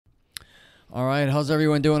All right, how's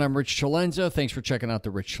everyone doing? I'm Rich CELENZA. Thanks for checking out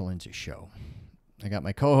the Rich CELENZA Show. I got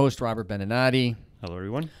my co-host, Robert Benenati. Hello,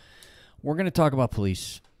 everyone. We're going to talk about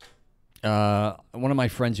police. One of my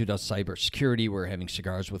friends who does cybersecurity, we were having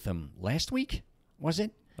cigars with him last week, was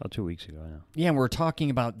it? About 2 weeks ago, yeah. Yeah, and we're talking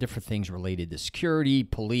about different things related to security,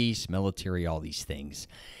 police, military, all these things.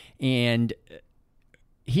 And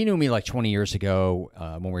he knew me like 20 years ago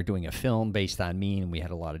when we were doing a film based on me, and we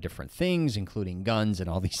had a lot of different things, including guns and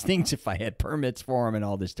all these things, if I had permits for them and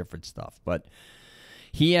all this different stuff. But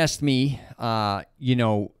he asked me, or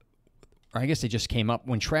I guess it just came up,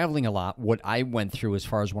 when traveling a lot, what I went through as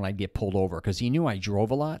far as when I'd get pulled over, because he knew I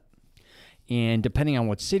drove a lot. And depending on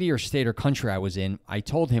what city or state or country I was in, I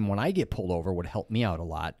told him when I get pulled over, what helped me out a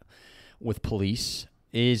lot with police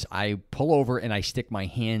is I pull over and I stick my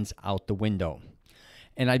hands out the window.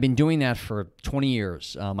 And I've been doing that for 20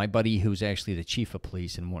 years. My buddy, who's actually the chief of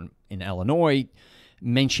police in Illinois,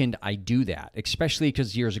 mentioned I do that, especially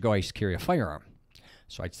because years ago I used to carry a firearm.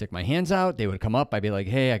 So I'd stick my hands out. They would come up. I'd be like,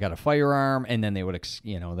 "Hey, I got a firearm," and then they would,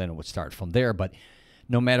 then it would start from there. But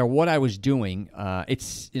no matter what I was doing,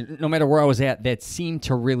 no matter where I was at, that seemed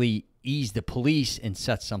to really ease the police and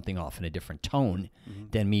set something off in a different tone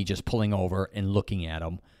than me just pulling over and looking at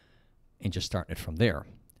them and just starting it from there.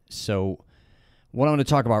 So what I'm going to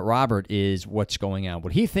talk about, Robert, is what's going on,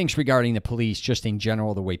 what he thinks regarding the police, just in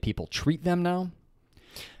general, the way people treat them now.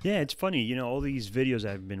 Yeah, it's funny. All these videos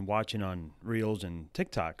I've been watching on Reels and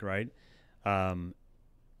TikTok, right? And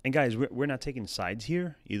guys, we're not taking sides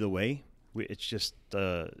here either way. It's just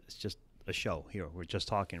a show here. We're just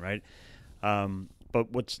talking, right?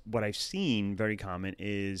 But what I've seen very common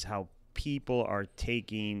is how people are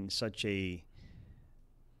taking such a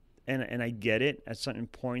and I get it at certain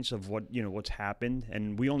points of what's happened,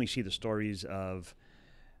 and we only see the stories of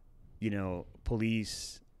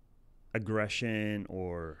police aggression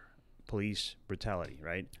or police brutality,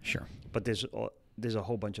 right? Sure. But there's a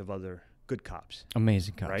whole bunch of other good cops,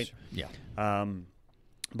 amazing cops, right? Yeah.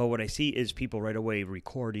 But what I see is people right away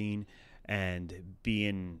recording and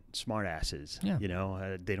being smart asses. Yeah.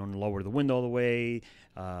 They don't lower the window all the way.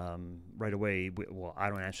 Right away, well, I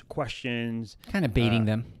don't answer questions. Kind of baiting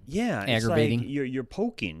them. Yeah. Aggravating. It's like you're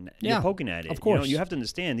poking. Yeah, you're poking at it. Of course. You have to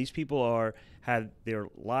understand these people have their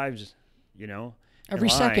lives, every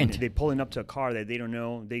second. They're pulling up to a car that they don't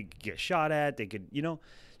know. They get shot at. They could,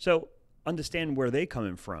 So understand where they're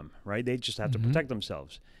coming from, right? They just have to protect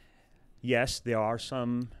themselves. Yes, there are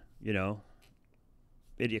some,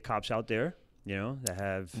 idiot cops out there, that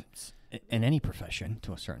have... In any profession,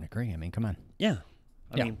 to a certain degree. I mean, come on. Yeah.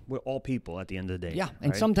 I mean, we're all people at the end of the day. Yeah,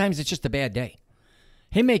 and sometimes it's just a bad day.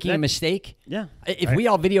 Him making a mistake. Yeah. If we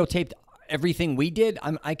all videotaped everything we did,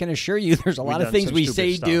 I can assure you there's a lot of things we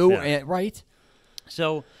say, do, right?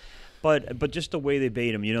 So... But just the way they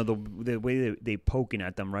bait them, the way they poking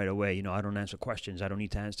at them right away. I don't answer questions. I don't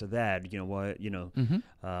need to answer that. You know what?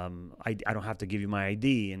 I don't have to give you my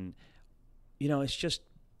ID, and it's just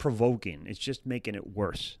provoking. It's just making it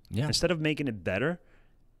worse. Yeah. Instead of making it better,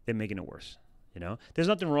 they're making it worse. There's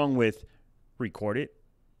nothing wrong with record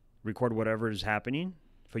whatever is happening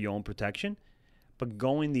for your own protection, but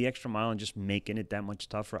going the extra mile and just making it that much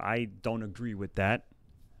tougher, I don't agree with that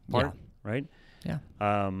part. Yeah. Right? Yeah.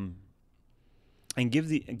 And give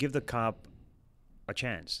the cop a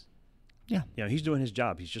chance. Yeah. He's doing his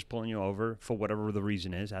job. He's just pulling you over for whatever the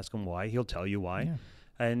reason is. Ask him why. He'll tell you why. Yeah.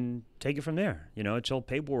 And take it from there. It's all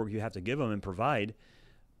paperwork you have to give him and provide.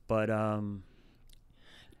 But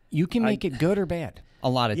you can make it good or bad a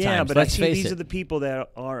lot of times. Yeah, but Let's face these it. are the people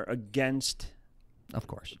that are against... Of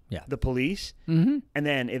course, yeah. The police, and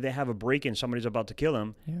then if they have a break-in, somebody's about to kill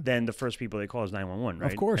them, then the first people they call is 911,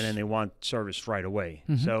 right? Of course. And then they want service right away.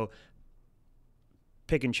 So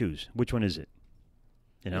pick and choose. Which one is it?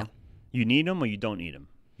 You need them or you don't need them,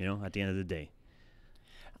 at the end of the day.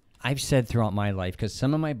 I've said throughout my life, because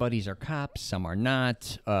some of my buddies are cops, some are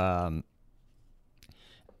not. I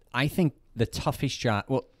think the toughest job...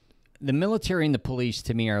 Well, the military and the police,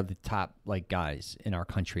 to me, are the top guys in our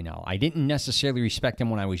country now. I didn't necessarily respect them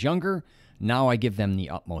when I was younger. Now I give them the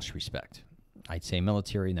utmost respect. I'd say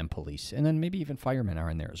military and then police. And then maybe even firemen are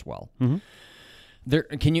in there as well.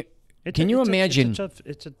 Can you imagine...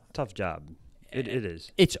 It's a tough job. It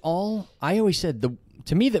is. It's all... I always said,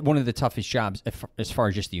 to me, that one of the toughest jobs, as far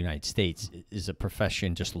as just the United States, is a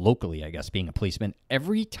profession just locally, I guess, being a policeman.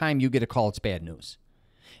 Every time you get a call, it's bad news.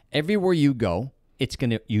 Everywhere you go... it's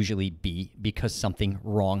going to usually be because something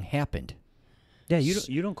wrong happened. Yeah,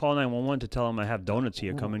 you don't call 911 to tell them I have donuts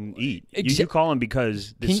here, come and eat. You call them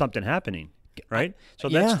because there's something happening, right? So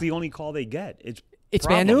that's the only call they get. It's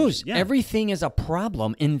problems. bad news. Yeah. Everything is a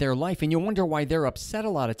problem in their life, and you wonder why they're upset a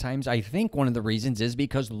lot of times. I think one of the reasons is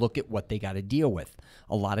because look at what they got to deal with.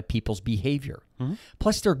 A lot of people's behavior.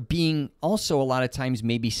 Plus, they're being also a lot of times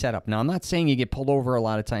maybe set up. Now, I'm not saying you get pulled over a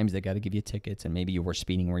lot of times. They got to give you tickets, and maybe you were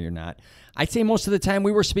speeding where you're not. I'd say most of the time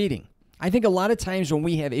we were speeding. I think a lot of times when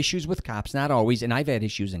we have issues with cops, not always, and I've had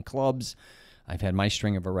issues in clubs. I've had my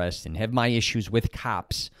string of arrests and have my issues with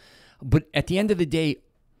cops. But at the end of the day,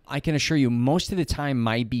 I can assure you, most of the time,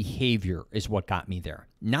 my behavior is what got me there,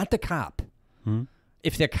 not the cop.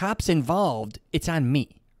 If the cop's involved, it's on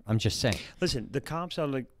me. I'm just saying. Listen, the cops are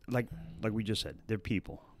like we just said. They're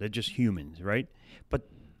people. They're just humans, right? But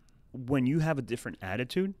when you have a different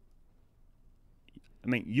attitude, I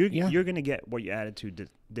mean, you're going to get what your attitude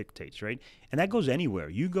dictates, right? And that goes anywhere.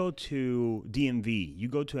 You go to DMV, you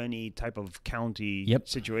go to any type of county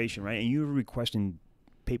situation, right? And you're requesting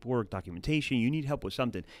paperwork, documentation, you need help with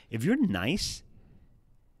something. If you're nice,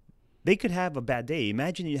 they could have a bad day.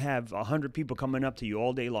 Imagine you have 100 people coming up to you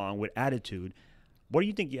all day long with attitude. What do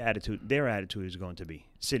you think their attitude is going to be?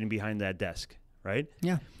 Sitting behind that desk, right?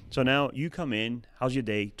 Yeah. So now you come in, how's your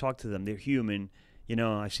day? Talk to them. They're human.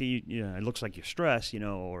 I see, it looks like you're stressed,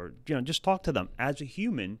 or, just talk to them. As a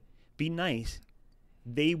human, be nice.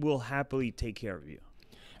 They will happily take care of you.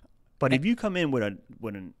 But if you come in with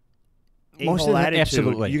an most of the attitude,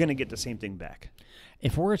 absolutely, you're going to get the same thing back.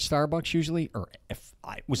 If we're at Starbucks usually, or if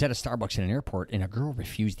I was at a Starbucks in an airport and a girl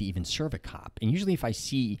refused to even serve a cop, and usually if I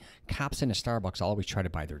see cops in a Starbucks, I'll always try to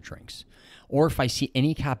buy their drinks. Or if I see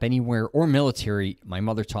any cop anywhere or military, my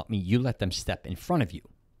mother taught me, you let them step in front of you.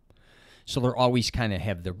 So they're always kind of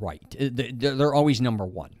have the right. They're always number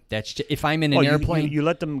one. That's just, if I'm in an airplane. You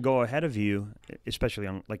let them go ahead of you, especially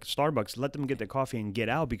on like Starbucks. Let them get their coffee and get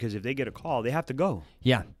out because if they get a call, they have to go.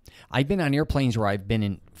 Yeah. I've been on airplanes where I've been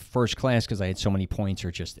in first class because I had so many points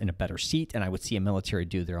or just in a better seat, and I would see a military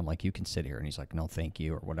dude there. I'm like, you can sit here. And he's like, no, thank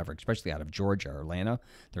you, or whatever, especially out of Georgia or Atlanta.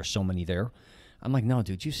 There's so many there. I'm like, no,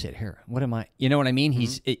 dude, you sit here. What am I? You know what I mean?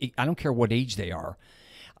 I don't care what age they are.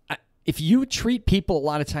 If you treat people a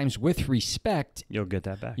lot of times with respect, you'll get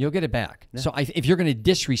that back. You'll get it back. Yeah. So if you're going to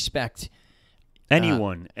disrespect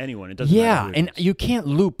anyone, it doesn't matter. And you can't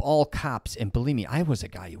loop all cops. And believe me, I was a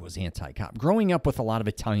guy who was anti-cop. Growing up with a lot of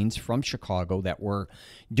Italians from Chicago that were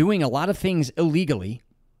doing a lot of things illegally,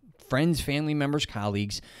 friends, family members,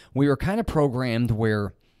 colleagues, we were kind of programmed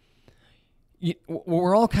where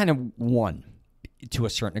we're all kind of one. To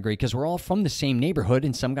a certain degree, because we're all from the same neighborhood,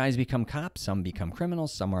 and some guys become cops, some become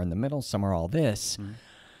criminals, some are in the middle, some are all this.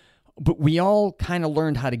 But we all kind of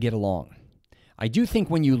learned how to get along. I do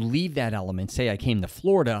think when you leave that element, say I came to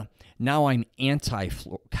Florida, now I'm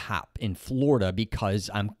anti-cop in Florida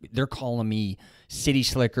because they're calling me city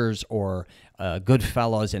slickers or good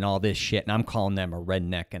fellas and all this shit, and I'm calling them a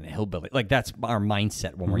redneck and a hillbilly. Like, that's our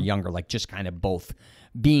mindset when we're younger, like just kind of both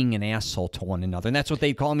being an asshole to one another. And that's what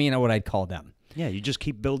they'd call me and what I'd call them. Yeah, you just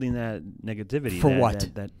keep building that negativity. For what?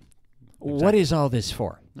 What is all this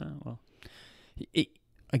for?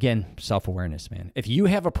 Again, self-awareness, man. If you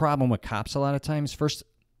have a problem with cops a lot of times, first,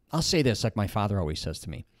 I'll say this like my father always says to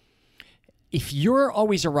me. If you're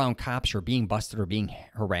always around cops or being busted or being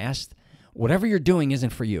harassed, whatever you're doing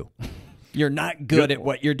isn't for you. You're not good at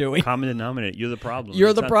what you're doing. Common denominator. You're the problem.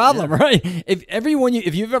 You're the problem, right?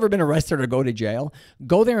 If you've ever been arrested or go to jail,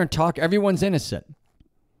 go there and talk. Everyone's innocent.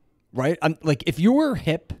 Right? Like, if you were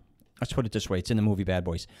hip, let's put it this way. It's in the movie Bad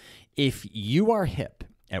Boys. If you are hip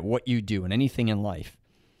at what you do and anything in life,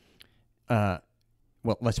 well,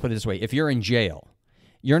 let's put it this way. If you're in jail,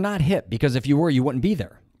 you're not hip because if you were, you wouldn't be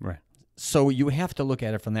there. Right. So you have to look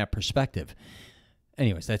at it from that perspective.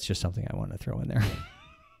 Anyways, that's just something I want to throw in there.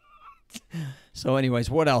 So anyways,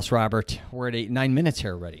 what else, Robert? We're at 9 minutes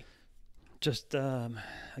here already. Just,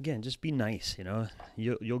 again, just be nice,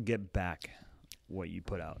 You'll get back what you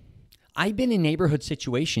put out. I've been in neighborhood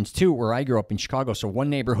situations, too, where I grew up in Chicago. So one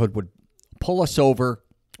neighborhood would pull us over.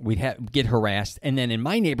 We'd get harassed. And then in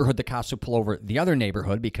my neighborhood, the cops would pull over the other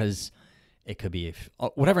neighborhood because it could be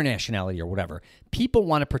whatever nationality or whatever. People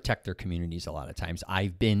want to protect their communities a lot of times.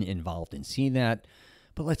 I've been involved in seeing that.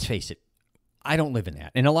 But let's face it, I don't live in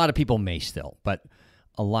that. And a lot of people may still. But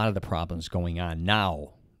a lot of the problems going on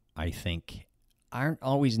now, I think, aren't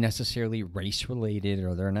always necessarily race-related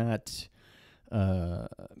or they're not...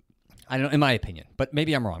 I don't, in my opinion, but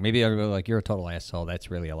maybe I'm wrong. Maybe I'm like, you're a total asshole.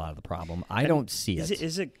 That's really a lot of the problem. I don't see it.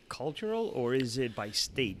 Is it cultural or is it by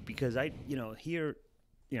state? Because here,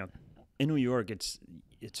 in New York, it's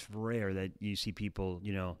rare that you see people,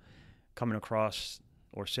 coming across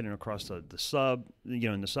or sitting across the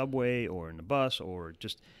in the subway or in the bus or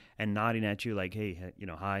just and nodding at you like, hey,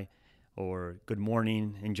 hi, or good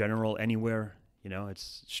morning in general anywhere. You know,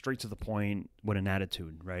 it's straight to the point with an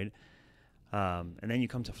attitude, right? And then you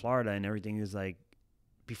come to Florida and everything is like,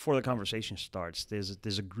 before the conversation starts,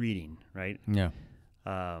 there's a greeting, right? Yeah.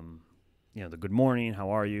 You know, the good morning,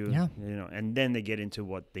 how are you? Yeah. You know, and then they get into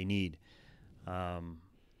what they need.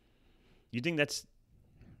 You think that's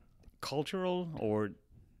cultural, or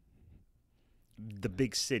the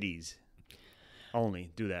big cities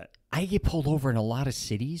only do that? I get pulled over in a lot of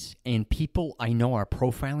cities, and people I know are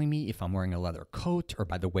profiling me if I'm wearing a leather coat, or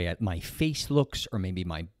by the way my face looks, or maybe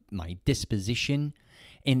my disposition.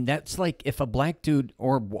 And that's like, if a black dude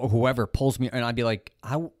or whoever pulls me, and I'd be like,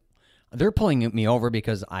 how? They're pulling me over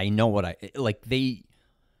because I know what I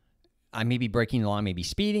may be breaking the law, I may be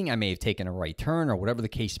speeding, I may have taken a right turn, or whatever the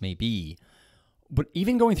case may be. But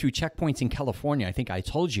even going through checkpoints in California, I think I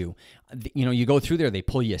told you, you know, you go through there, they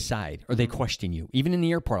pull you aside, or they question you. Even in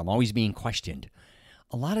the airport, I'm always being questioned.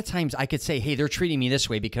 A lot of times I could say, hey, they're treating me this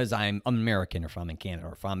way because I'm American, or if I'm in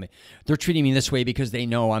Canada, or they're treating me this way because they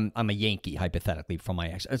know I'm a Yankee, hypothetically, from my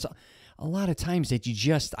accent. It's a lot of times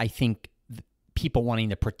that I think people wanting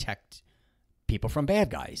to protect people from bad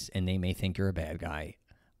guys, and they may think you're a bad guy.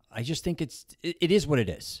 I just think it is what it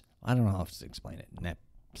is. I don't know how to explain it in that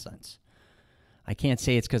sense. I can't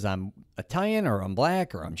say it's because I'm Italian, or I'm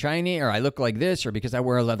black, or I'm Chinese, or I look like this, or because I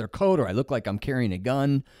wear a leather coat, or I look like I'm carrying a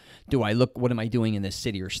gun. What am I doing in this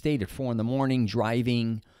city or state at 4 a.m.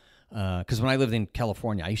 driving? Because when I lived in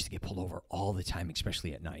California, I used to get pulled over all the time,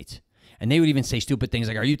 especially at night. And they would even say stupid things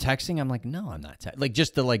like, "Are you texting?" I'm like, "No, I'm not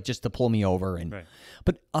texting." Just to pull me over. And right.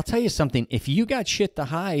 But I'll tell you something. If you got shit to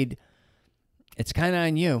hide, it's kind of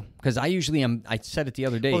on you. Because I usually am. I said it the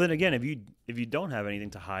other day. Well, then again, if you don't have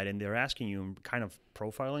anything to hide and they're asking you and kind of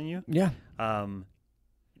profiling you, yeah,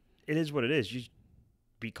 it is what it is. You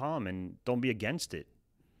be calm and don't be against it.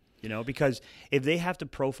 You know, because if they have to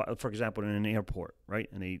profile, for example, in an airport, right,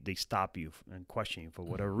 and they stop you and question you for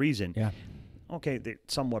whatever reason, yeah, okay, they're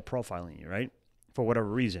somewhat profiling you, right, for whatever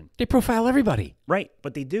reason. They profile everybody, right?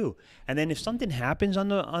 But they do. And then if something happens on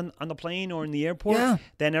the plane or in the airport, yeah,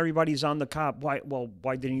 then everybody's on the cop. Why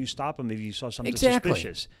didn't you stop him if you saw something exactly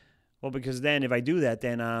suspicious? Well, because then if I do that,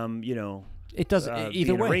 then you know, it doesn't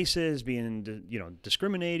either being way. Racist, being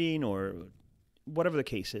discriminating, or whatever the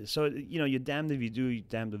case is. So, you know, you're damned if you do, you're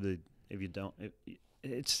damned if you don't.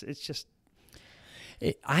 It's just...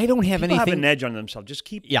 I don't have anything... anything... have an edge on themselves. Just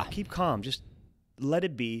keep calm. Just let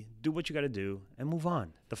it be. Do what you got to do and move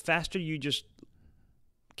on. The faster you just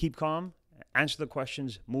keep calm, answer the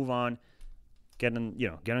questions, move on, get on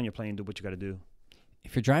your plane, do what you got to do.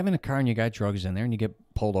 If you're driving a car and you got drugs in there and you get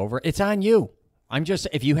pulled over, it's on you.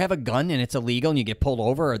 If you have a gun and it's illegal and you get pulled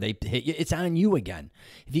over or they hit you, it's on you again.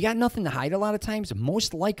 If you got nothing to hide, a lot of times,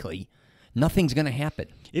 most likely, nothing's going to happen.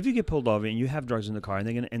 If you get pulled over and you have drugs in the car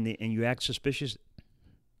and you act suspicious,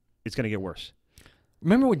 it's going to get worse.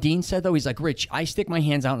 Remember what Dean said, though? He's like, Rich, I stick my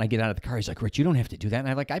hands out and I get out of the car. He's like, Rich, you don't have to do that.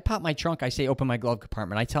 And I pop my trunk. I say, open my glove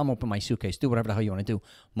compartment. I tell them, open my suitcase. Do whatever the hell you want to do.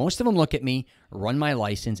 Most of them look at me, run my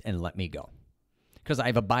license, and let me go. Because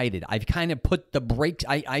I've abided. I've kind of put the brakes.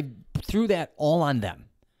 I threw that all on them.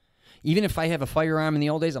 Even if I have a firearm in the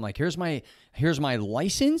old days, I'm like, here's my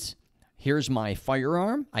license. Here's my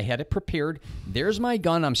firearm. I had it prepared. There's my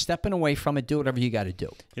gun. I'm stepping away from it. Do whatever you got to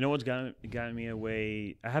do. You know what's gotten me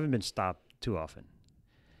away? I haven't been stopped too often.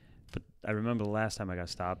 But I remember the last time I got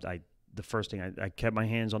stopped, the first thing, I kept my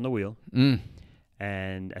hands on the wheel.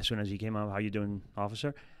 And as soon as he came out, how you doing,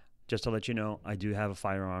 officer? Just to let you know, I do have a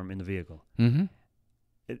firearm in the vehicle. Mm-hmm.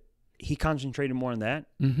 He concentrated more on that.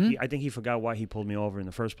 Mm-hmm. I think he forgot why he pulled me over in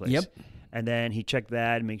the first place. Yep. And then he checked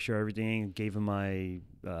that, make sure everything, gave him my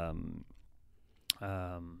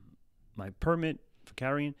my permit for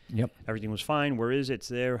carrying. Yep. Everything was fine. Where is it? It's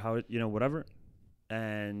there. How, whatever.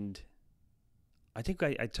 And I think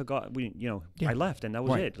I took off. I left, and that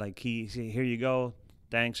was it. Like he said, "Here you go,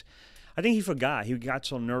 thanks." I think he forgot. He got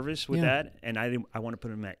so nervous with that, and I want to put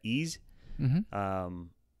him at ease. Mm-hmm.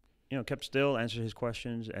 Kept still, answered his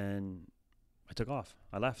questions, and I took off.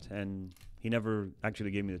 I left, and he never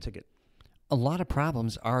actually gave me the ticket. A lot of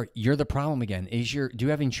problems are, you're the problem again. Do you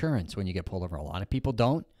have insurance when you get pulled over? A lot of people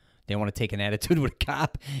don't. They want to take an attitude with a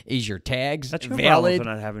cop. Is your tags That's your valid? problem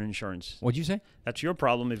for not having insurance. What'd you say? That's your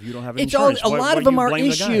problem if you don't have insurance. A lot of them are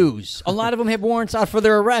issues. A lot of them have warrants out for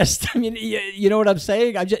their arrest. I mean, you know what I'm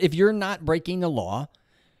saying? If you're not breaking the law,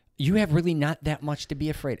 you have really not that much to be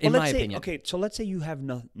afraid, in my opinion. Okay, so let's say you have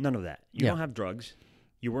none of that. You don't have drugs.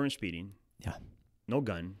 You weren't speeding. Yeah. No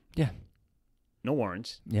gun. Yeah. No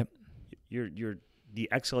warrants. Yep. You're the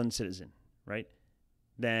excellent citizen, right?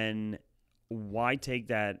 Then why take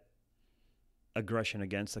that aggression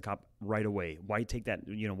against the cop right away? Why take that,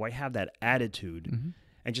 why have that attitude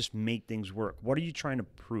and just make things work? What are you trying to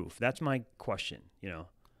prove? That's my question,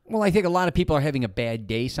 Well, I think a lot of people are having a bad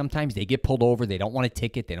day. Sometimes they get pulled over. They don't want a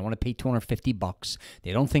ticket. They don't want to pay $250.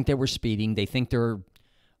 They don't think they were speeding. They think they're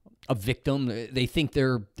a victim. They think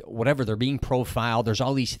they're whatever. They're being profiled. There's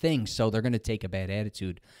all these things. So they're going to take a bad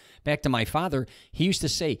attitude. Back to my father, he used to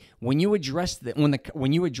say, when you address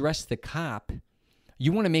the cop,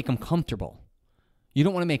 you want to make him comfortable. You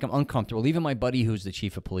don't want to make him uncomfortable. Even my buddy who's the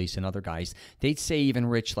chief of police and other guys, they'd say, even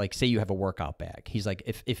Rich, like, say you have a workout bag. He's like,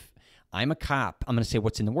 if I'm a cop, I'm going to say,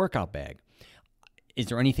 what's in the workout bag? Is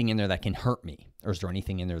there anything in there that can hurt me? Or is there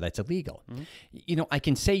anything in there that's illegal? Mm-hmm. I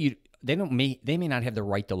can say they may not have the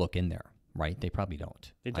right to look in there, right? They probably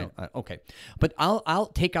don't. They don't. Okay. But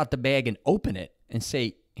I'll take out the bag and open it and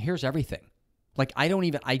say, here's everything. Like, I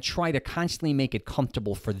try to constantly make it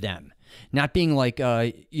comfortable for them. Not being like,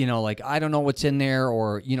 like, I don't know what's in there,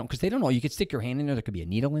 or, because they don't know. You could stick your hand in there. There could be a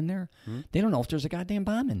needle in there. Mm-hmm. They don't know if there's a goddamn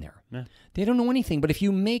bomb in there. Yeah. They don't know anything. But if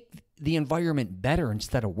you make the environment better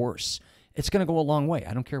instead of worse, it's going to go a long way.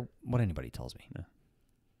 I don't care what anybody tells me. Yeah.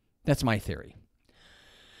 That's my theory.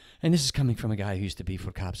 And this is coming from a guy who used to beef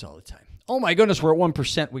with cops all the time. Oh, my goodness, we're at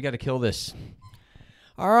 1%. We got to kill this.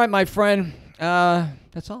 All right, my friend.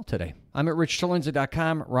 That's all today. I'm at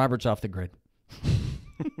richcelenza.com. Robert's off the grid.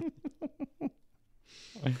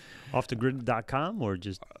 Offthegrid.com or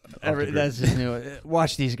just that's just new.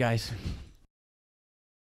 Watch these guys.